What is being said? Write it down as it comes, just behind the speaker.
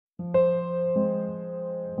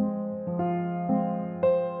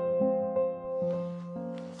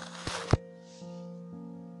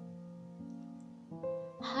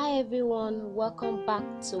everyone, welcome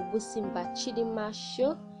back to Busimba Chidima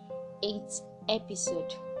Show, 8th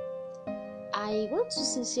episode. I want to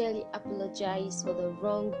sincerely apologize for the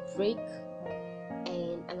wrong break,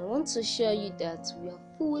 and I want to assure you that we are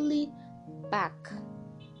fully back.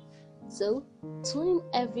 So tune in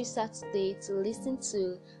every Saturday to listen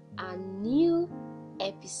to a new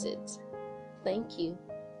episode. Thank you.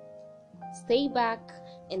 Stay back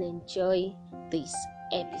and enjoy this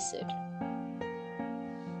episode.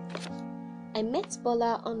 I met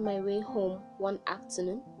Bola on my way home one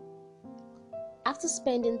afternoon. After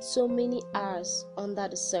spending so many hours under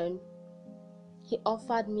the sun, he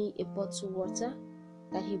offered me a bottle of water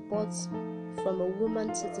that he bought from a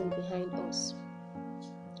woman sitting behind us.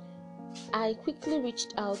 I quickly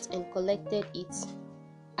reached out and collected it,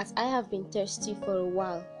 as I have been thirsty for a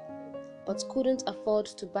while, but couldn't afford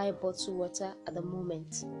to buy bottled water at the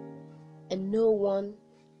moment, and no one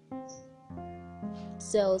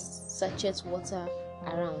sells sachet water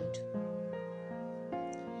around.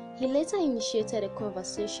 He later initiated a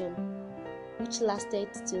conversation which lasted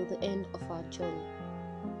till the end of our journey.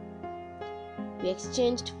 We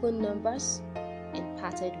exchanged phone numbers and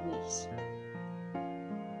parted ways.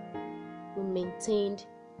 We maintained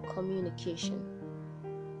communication.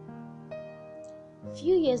 A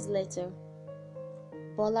few years later,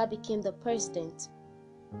 Bola became the president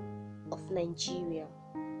of Nigeria.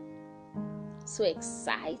 So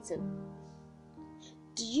exciting.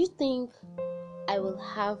 Do you think I will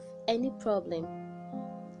have any problem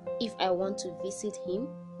if I want to visit him?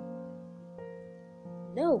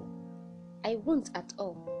 No, I won't at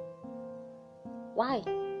all. Why?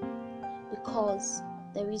 Because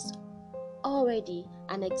there is already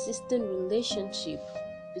an existing relationship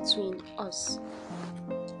between us.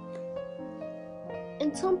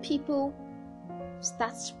 And some people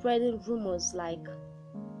start spreading rumors like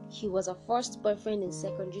he was her first boyfriend in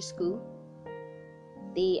secondary school,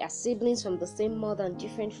 they are siblings from the same mother and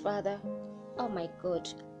different father. Oh my God.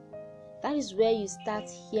 That is where you start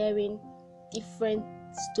hearing different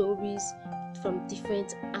stories from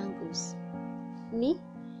different angles. Me,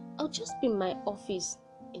 I'll just be in my office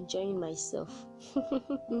enjoying myself. But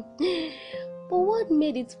what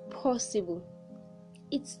made it possible?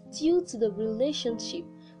 It's due to the relationship,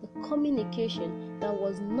 the communication that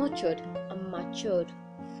was nurtured and matured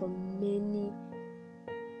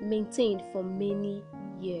maintained for many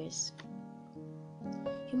years.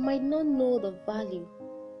 You might not know the value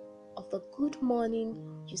of the good morning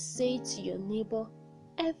you say to your neighbor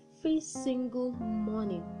every single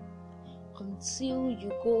morning until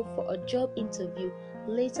you go for a job interview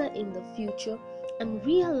later in the future and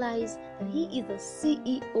realize that he is the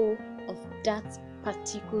CEO of that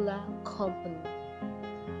particular company.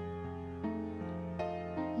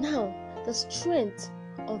 Now, the strength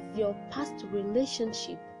of your past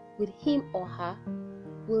relationship with him or her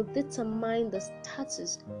will determine the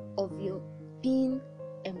status of your being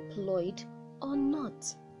employed or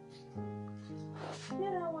not.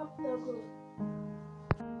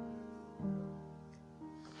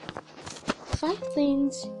 5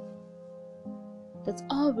 things that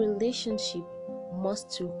all relationship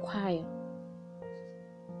must require.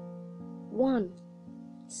 1.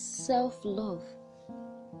 Self-love.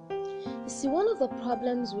 You see, one of the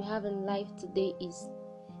problems we have in life today is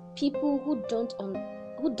people who don't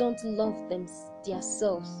love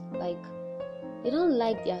themselves. Like, they don't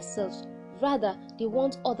like themselves. Rather, they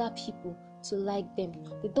want other people to like them.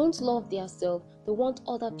 They don't love themselves. They want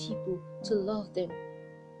other people to love them,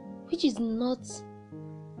 which is not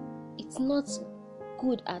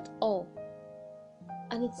good at all.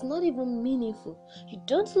 And it's not even meaningful. You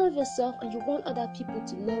don't love yourself and you want other people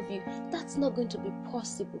to love you. That's not going to be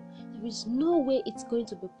possible. There is no way it's going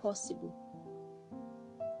to be possible.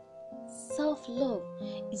 Self-love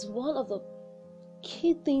is one of the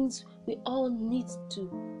key things we all need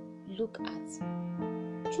to look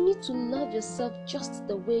at. You need to love yourself just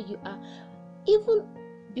the way you are, even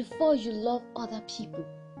before you love other people.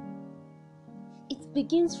 It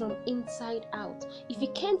begins from inside out. If you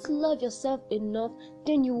can't love yourself enough,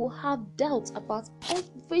 then you will have doubts about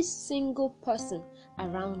every single person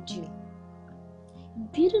around you. In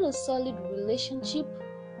building a solid relationship,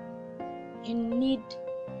 you need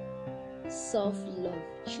self-love.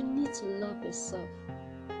 You need to love yourself.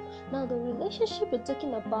 Now, the relationship we're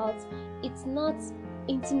talking about, it's not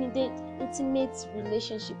intimate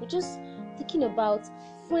relationship. We're just thinking about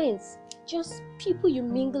friends, just people you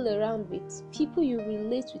mingle around with, people you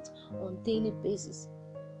relate with on a daily basis.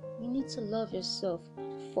 You need to love yourself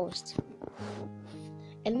first.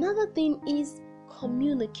 Another thing is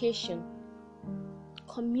communication.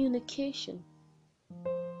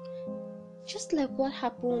 Just like what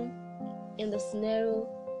happened in the scenario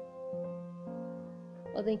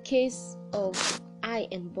or the case of I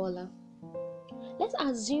and Bola, let's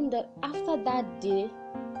assume that after that day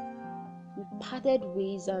we parted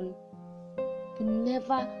ways and we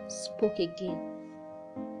never spoke again.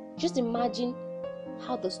 Just imagine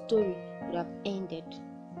how the story would have ended.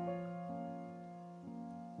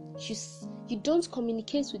 You don't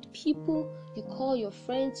communicate with people, you call your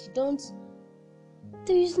friends,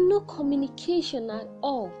 there is no communication at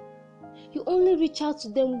all. You only reach out to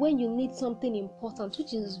them when you need something important,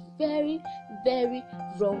 which is very, very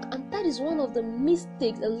wrong. And that is one of the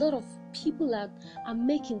mistakes a lot of people are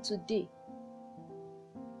making today.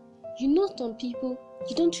 You know, some people,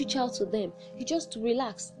 you don't reach out to them. You just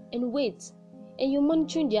relax and wait, and you're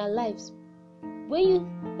monitoring their lives.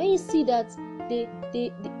 When you see that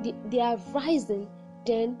they are rising,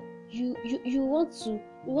 then you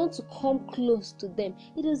want to come close to them.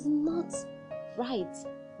 It is not right.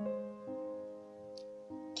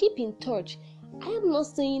 Keep in touch. I am not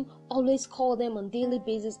saying always call them on daily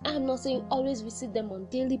basis. I am not saying always visit them on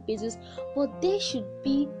daily basis, but there should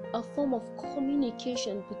be a form of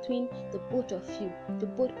communication between the both of you, the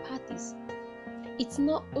both parties. It's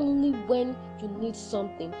not only when you need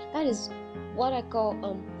something. That is what I call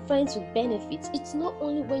friends with benefits. It's not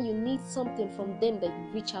only when you need something from them that you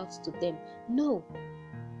reach out to them. No.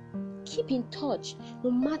 Keep in touch, no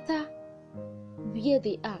matter where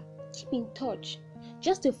they are. Keep in touch.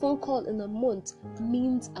 Just a phone call in a month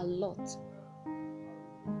means a lot.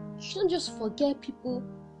 You shouldn't just forget people,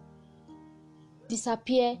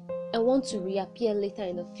 disappear, and want to reappear later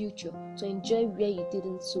in the future to enjoy where you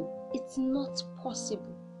didn't sow. It's not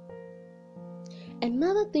possible.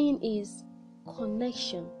 Another thing is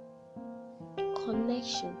connection.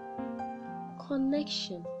 Connection.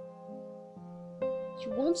 Connection.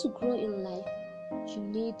 You want to grow in life, you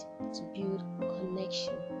need to build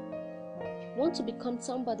connection. You want to become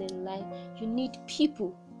somebody in life, you need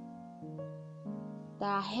people that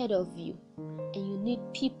are ahead of you, and you need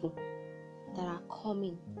people that are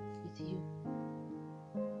coming with you.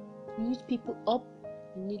 You need people up,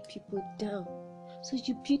 you need people down. So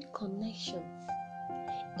you build connection.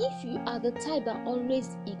 If you are the type that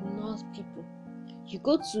always ignores people, you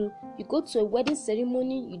go to a wedding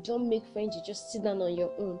ceremony, you don't make friends, you just sit down on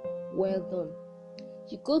your own. Well done.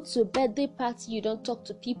 You go to a birthday party, you don't talk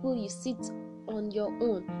to people, you sit on your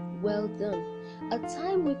own. Well done. A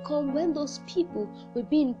time will come when those people will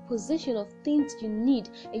be in possession of things you need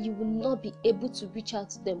and you will not be able to reach out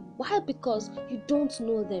to them. Why? Because you don't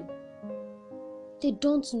know them. They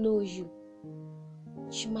don't know you.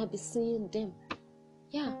 You might be seeing them.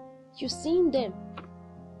 Yeah, you're seeing them,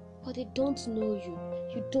 but they don't know you.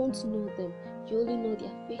 You don't know them. You only know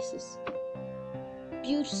their faces.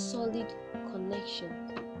 Build solid connection.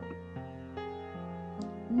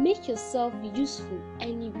 Make yourself useful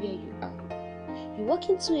anywhere you are. You walk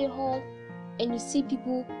into a hall and you see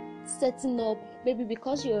people setting up, maybe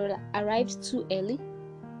because you arrived too early.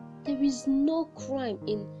 There is no crime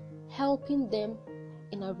in helping them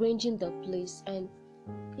in arranging the place and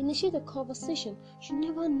initiate a conversation. You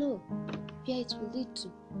never know where it will lead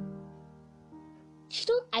to. You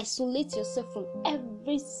don't isolate yourself from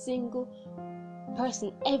every single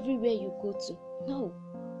person everywhere you go to. No,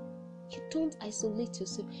 you don't isolate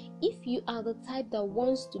yourself. If you are the type that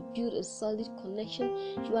wants to build a solid connection,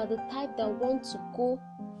 you are the type that wants to go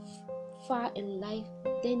far in life,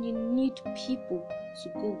 then you need people to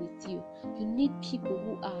go with you. You need people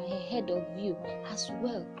who are ahead of you as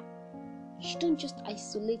well. You don't just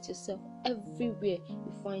isolate yourself everywhere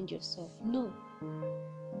you find yourself. No.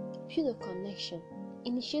 Build a connection.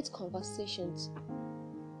 Initiate conversations.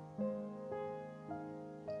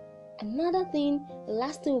 Another thing, the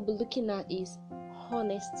last thing we'll be looking at is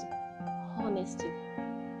honesty. Honesty.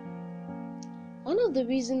 One of the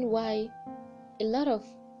reasons why a lot of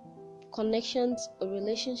connections or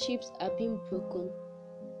relationships are being broken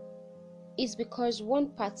is because one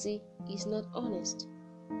party is not honest.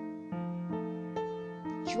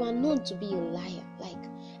 You are known to be a liar. Like,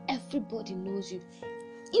 everybody knows you.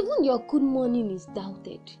 Even your good morning is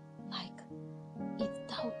doubted. Like, it's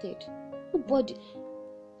doubted.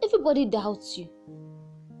 Everybody doubts you.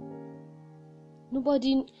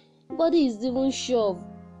 Nobody is even sure of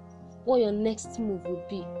what your next move will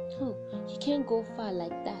be. No, you can't go far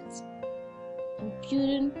like that. And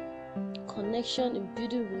building connection and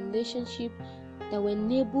building relationship that will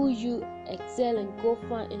enable you excel and go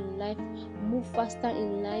far in life, move faster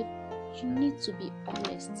in life, you need to be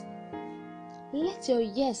honest. Let your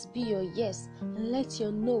yes be your yes, and let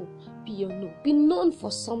your no be your no. Be known for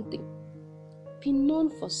something. Be known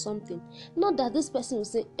for something. Not that this person will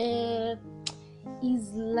say, he's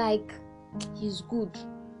like he's good.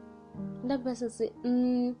 And that person say,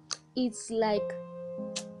 it's like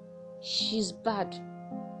she's bad.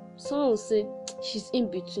 Someone will say she's in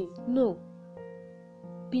between. No.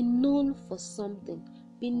 Be known for something.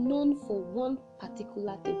 Be known for one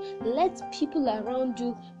particular thing. Let people around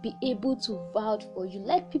you be able to vouch for you.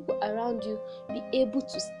 Let people around you be able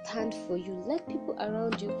to stand for you. Let people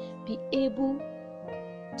around you be able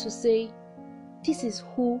to say, this is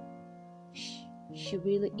who she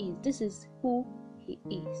really is. This is who he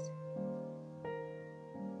is.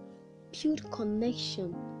 Build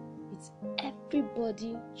connection with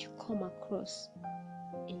everybody you come across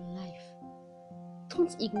in life.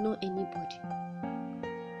 Don't ignore anybody,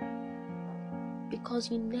 because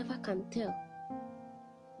you never can tell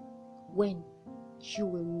when you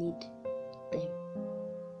will need them.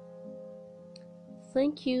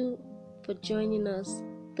 Thank you for joining us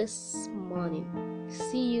this morning.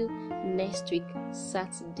 See you next week,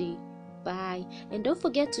 Saturday. Bye. And don't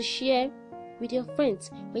forget to share with your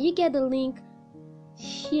friends. When you get the link,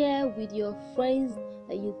 share with your friends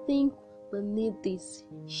that you think will need this.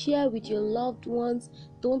 Share with your loved ones.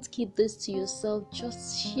 Don't keep this to yourself.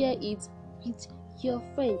 Just share it with your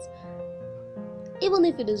friends. Even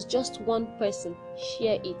if it is just one person,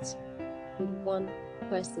 share it with one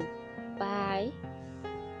person. Bye.